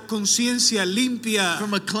una conciencia limpia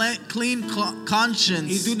from a clean y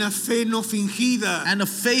conscience, de una fe no fingida. and a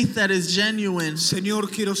faith that is genuine.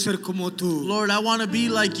 Señor, quiero ser como tú. Lord, I want to be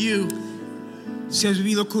like you. Si has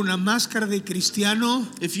vivido con una máscara de cristiano,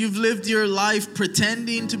 If you've lived your life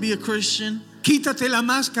pretending to be a Christian, quítate la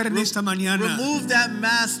máscara en esta mañana. remove that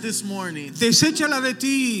mask this morning. Deséchala de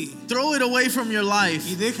ti Throw it away from your y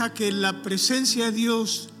life deja que la presencia de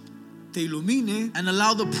Dios te ilumine and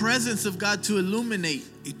allow the presence of God to illuminate,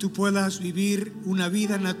 y tú puedas vivir una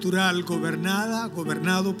vida natural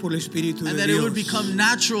gobernado por el Espíritu and de that it would Dios. become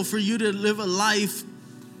natural for you to live a life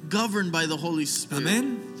governed by the Holy Spirit.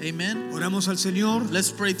 Amén. Amen. Oramos al Señor.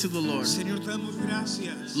 Let's pray to the Lord. Señor, te damos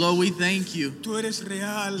gracias. Lord, we thank you. Tú eres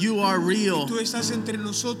real. You are real, Tú estás entre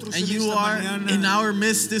nosotros and en you esta are mañana. in our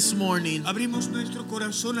midst this morning. Abrimos nuestro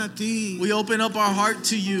corazón a ti. We open up our heart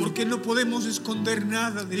to you Porque no podemos esconder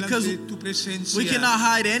nada Because delante de tu presencia. we cannot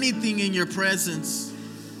hide anything in your presence.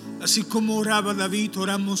 Así como oraba David,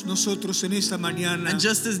 oramos nosotros en esta mañana. And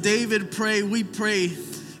just as David prayed, we pray,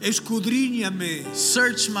 Escudriñame,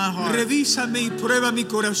 search my heart. revísame y prueba mi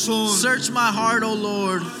corazón. Search my heart, O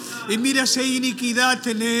Lord, Y mira si hay iniquidad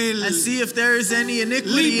en él. and see if there is any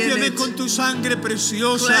iniquity in Límpiame it. con tu sangre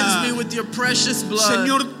preciosa. Cleanse me with your precious blood.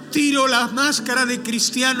 Señor, tiro la máscara de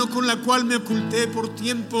cristiano con la cual me oculté por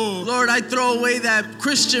tiempo. Lord, I throw away that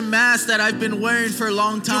Christian mask that I've been wearing for a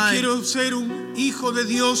long Yo time. quiero ser un hijo de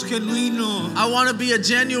Dios genuino, I want to be a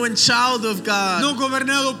genuine child of God, no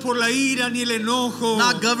gobernado por la ira ni el enojo.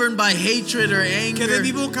 not governed by hatred or Que de anger.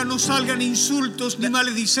 mi boca no salgan insultos ni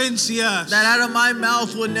maledicencias. That out of my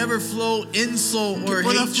mouth would never flow insult or Que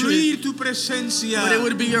pueda hatred, fluir tu presencia. but it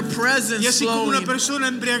would be your Y presence así como una flowing. persona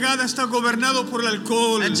embriagada está gobernado por el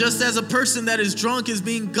alcohol, And just as a person that is drunk is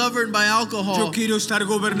being governed by yo alcohol, quiero estar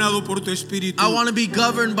gobernado por tu espíritu. I want to be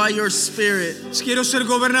governed by your spirit. Quiero ser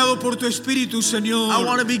gobernado por tu espíritu, Señor. I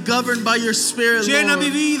want to be governed by your spirit, Llena mi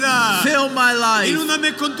Lord. vida. Fill my life.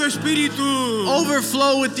 Inúndame con tu espíritu.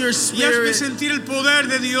 Overflow with your Y hazme spirit. sentir el poder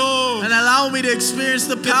de Dios. And allow me to experience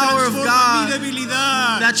the Que power of transforme mi God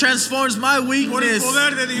debilidad that transforms my por el weakness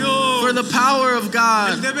poder de Dios. for the power of El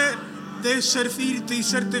God. deber de servirte y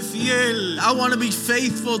serte fiel I want to be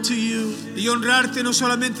faithful to you, y honrarte no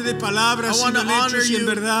solamente de palabras, I want sino to en honor hechos y en you.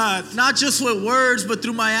 verdad. not just with words, but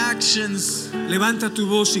through my actions. Levanta tu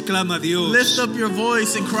voz y clama a Dios. Lift up your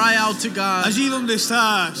voice and cry out to God. Allí donde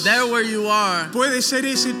estás, There where you are. puede ser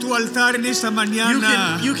ese tu altar en esta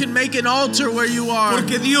mañana. You can make an altar where you are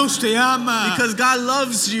Porque Dios te ama. because God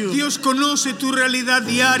loves you. Dios conoce tu realidad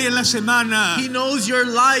diaria en la semana. He knows your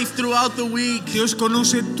life throughout the week. Dios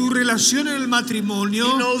conoce tu relación en el He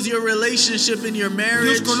matrimonio. knows your relationship in your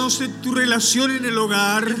marriage. Dios conoce tu relación en el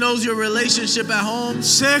hogar. He knows your relationship at home.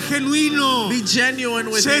 Sé genuino. Be genuine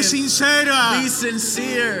with Sé Him. sincera. Be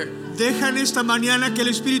sincere. Deja en esta mañana que el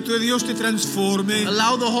Espíritu de Dios te transforme.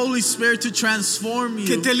 Allow the Holy Spirit to transform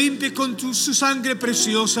Que you, te limpie con su sangre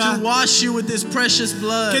preciosa. to wash you with His precious Que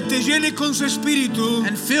blood, te llene con su Espíritu.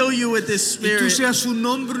 and fill you with His Y tú Spirit. seas un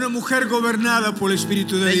hombre, una mujer gobernada por el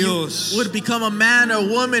Espíritu de That you Dios. would become a man or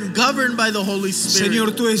woman governed by the Holy Spirit.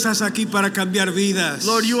 Señor, tú estás aquí para cambiar vidas.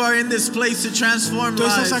 Lord, you are in this place to transform Tú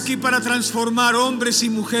estás lives. aquí para transformar hombres y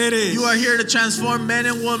mujeres. You are here to transform men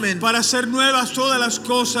and women, Para hacer nuevas todas las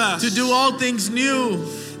cosas. to do all things new.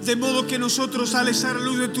 De modo que nosotros al estar a la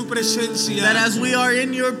luz de tu That presencia, as we are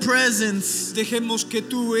in your presence, dejemos que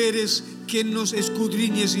tú eres que nos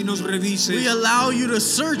escudriñes y nos We revises. allow you to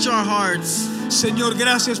search our hearts. Señor,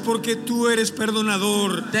 gracias porque tú eres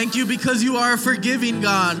perdonador. Thank you because you are a forgiving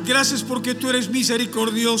God. Gracias porque tú eres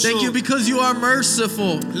misericordioso, Thank you because you are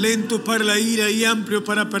merciful, lento para la ira y amplio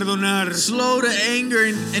para perdonar, slow to anger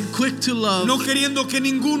and quick to love. no queriendo que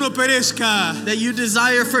ninguno perezca, That you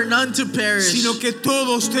desire for none to perish, sino que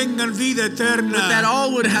todos tengan vida but that eterna.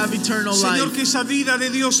 all would have eternal Señor, life. que esa vida de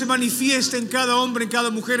Dios se manifieste en cada hombre, en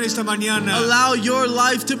cada mujer esta mañana, Allow your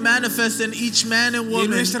life to manifest in each man and y en woman,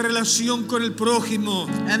 nuestra relación con el prójimo,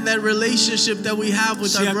 and that relationship that we have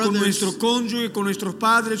with our sea con brothers, nuestro cónyuge, con nuestros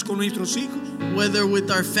padres, con nuestros hijos, whether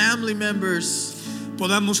with our family members,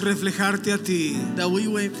 podamos reflejarte a ti. that we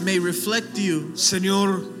may reflect you.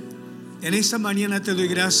 Señor, en esta mañana te doy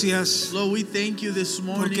gracias Lord, we thank you this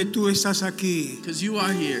porque morning tú estás aquí because you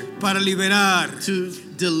are here para liberar, to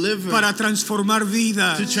deliver, para transformar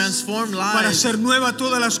vidas, to transform para lives, hacer nueva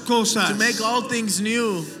todas las cosas, to make all things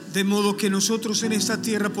new, de modo que nosotros en esta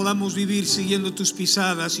tierra podamos vivir siguiendo tus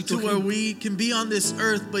pisadas y to tu where ejemplo, we can be on this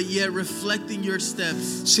earth but yet reflecting your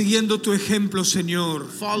steps, siguiendo tu ejemplo, Señor,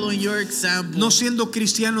 following your example, no siendo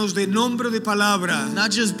cristianos de nombre o de palabra,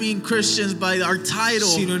 not just being Christians by our title,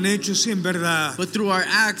 sino en hechos y en verdad. but through our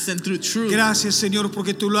acts and through truth. Gracias, Señor,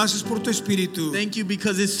 porque tú lo haces por tu Espíritu. Thank you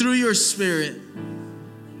because it's through your Spirit,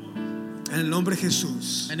 En el nombre de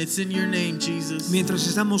Jesús. and it's in your name, Jesus. Mientras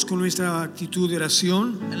estamos con nuestra actitud de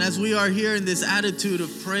oración, And as we are here in this attitude of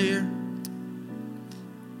prayer,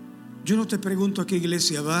 yo no te pregunto a qué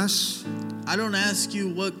iglesia vas, I don't ask you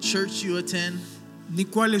what church you attend ni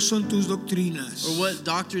cuáles son tus doctrinas. or what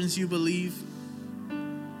doctrines you believe.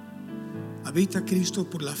 ¿Habita Cristo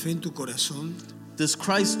por la fe en tu corazón? Does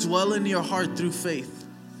Christ dwell in your heart through faith?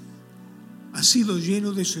 ¿Has sido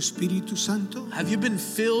lleno de su Espíritu Santo? Have you been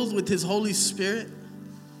filled with His Holy Spirit?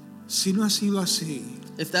 Si no ha sido así,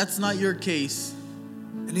 If that's not your case,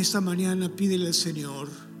 en esta mañana pídele al Señor,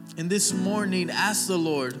 in this morning, ask the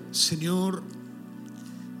Lord, Señor,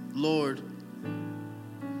 Lord,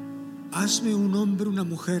 hazme un hombre, una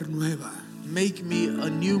mujer nueva. make me a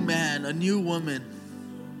new man, a new woman.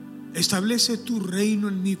 Establece tu reino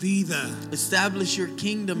en mi vida. Establish your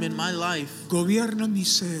kingdom in my life. Gobierna mi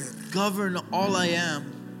ser. Govern all I am.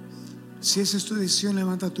 Si esa es tu decisión,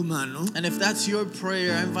 levanta tu mano. And if that's your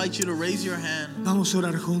prayer, I invite you to raise your hand, Vamos a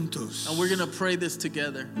orar juntos. and we're going to pray this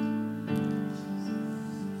together.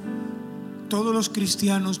 Todos los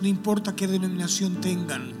cristianos, no importa qué denominación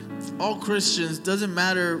tengan, All Christians, doesn't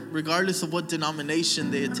matter regardless of what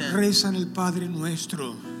denomination they attend, rezan el Padre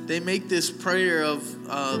Nuestro. they make this prayer of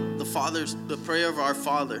the prayer of our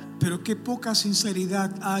Father. Pero qué poca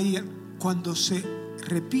sinceridad hay cuando se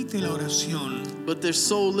repite la oración. But there's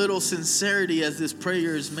so little sincerity as this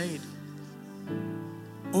prayer is made.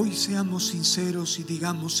 Hoy seamos sinceros y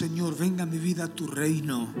digamos, Señor, venga a mi vida tu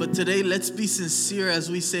reino. But today, let's be sincere as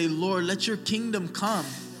we say, Lord, let your kingdom come.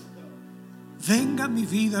 Venga a mi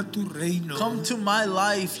vida tu reino. Come to my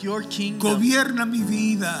life, your kingdom. Gobierna mi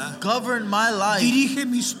vida. Govern my life. Dirige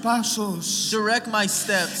mis pasos. Direct my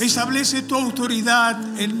steps. Establece tu autoridad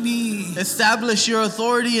en mí. Establish your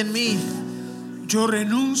authority in me. Yo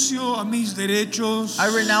renuncio a mis derechos.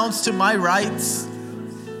 I renounce to my rights.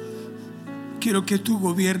 Quiero que tú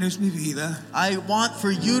gobiernes mi vida. I want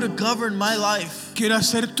for you to govern my life. Quiero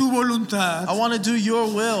hacer tu voluntad. I want to do your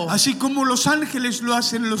will. Así como los ángeles lo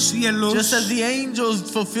hacen en los cielos. Just as the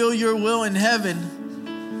angels fulfill your will in heaven,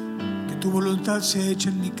 Que tu voluntad sea hecha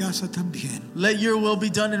en mi casa también. let your will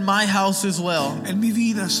be done in my house as well. En mi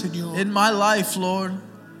vida, Señor. In my life, Lord,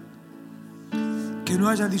 Que no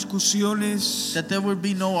haya discusiones that there would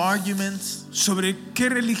be no arguments sobre qué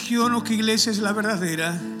religión o qué iglesia es la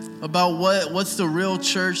verdadera, about what's the real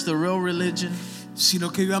church, the real religion,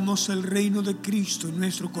 sino que vivamos el reino de Cristo en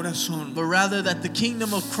nuestro corazón. but rather that the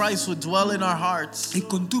kingdom of Christ would dwell in our hearts, Y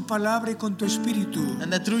con tu palabra y con tu espíritu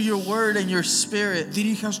and that through your word and your spirit,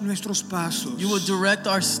 dirijas nuestros pasos you would direct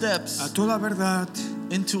our a steps toda verdad,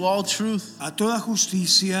 into all truth, a toda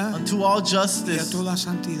justicia unto all y a justice, toda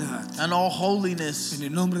santidad. and all holiness. En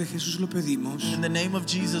el nombre de Jesús lo pedimos. In the name of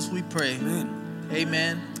Jesus we pray. Amén.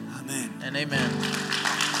 Amen Amén. and amen.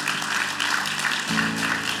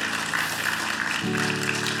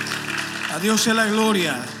 A Dios sea la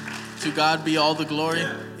gloria. To God be all the glory,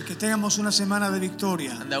 Y que tengamos una semana de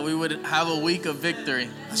victoria. and that we would have a week of victory.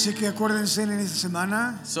 Así que acuérdense en esta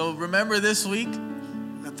semana So remember this week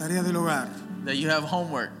la tarea del hogar. that you have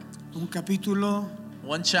homework. Un capítulo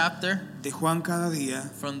One chapter de Juan cada día,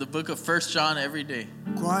 from the book of 1 John every day.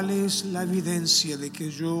 ¿cuál es la evidencia de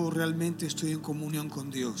que yo realmente estoy en comunión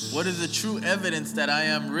con Dios? What is the true evidence that I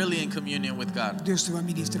am really in communion with God? Dios te va a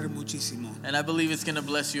ministrar muchísimo. And I believe it's going to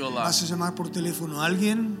bless you a lot. ¿Vas a llamar por teléfono a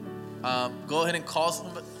alguien? Go ahead and call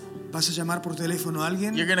somebody. ¿Vas a llamar por teléfono a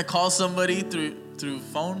alguien? You're going to call somebody through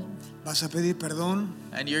phone, ¿Vas a pedir perdón?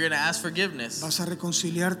 and you're going to ask forgiveness. ¿Vas a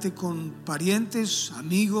reconciliarte con parientes,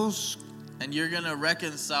 amigos? And you're going to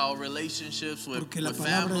reconcile relationships with Porque la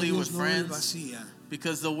palabra de family, with Dios no es friends. vacía.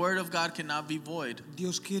 Because the word of God cannot be void.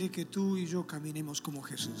 Dios quiere que tú y yo caminemos como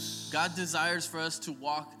Jesús. God desires for us to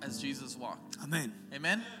walk as Jesus walked. Amén.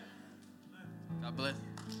 Amen? God bless.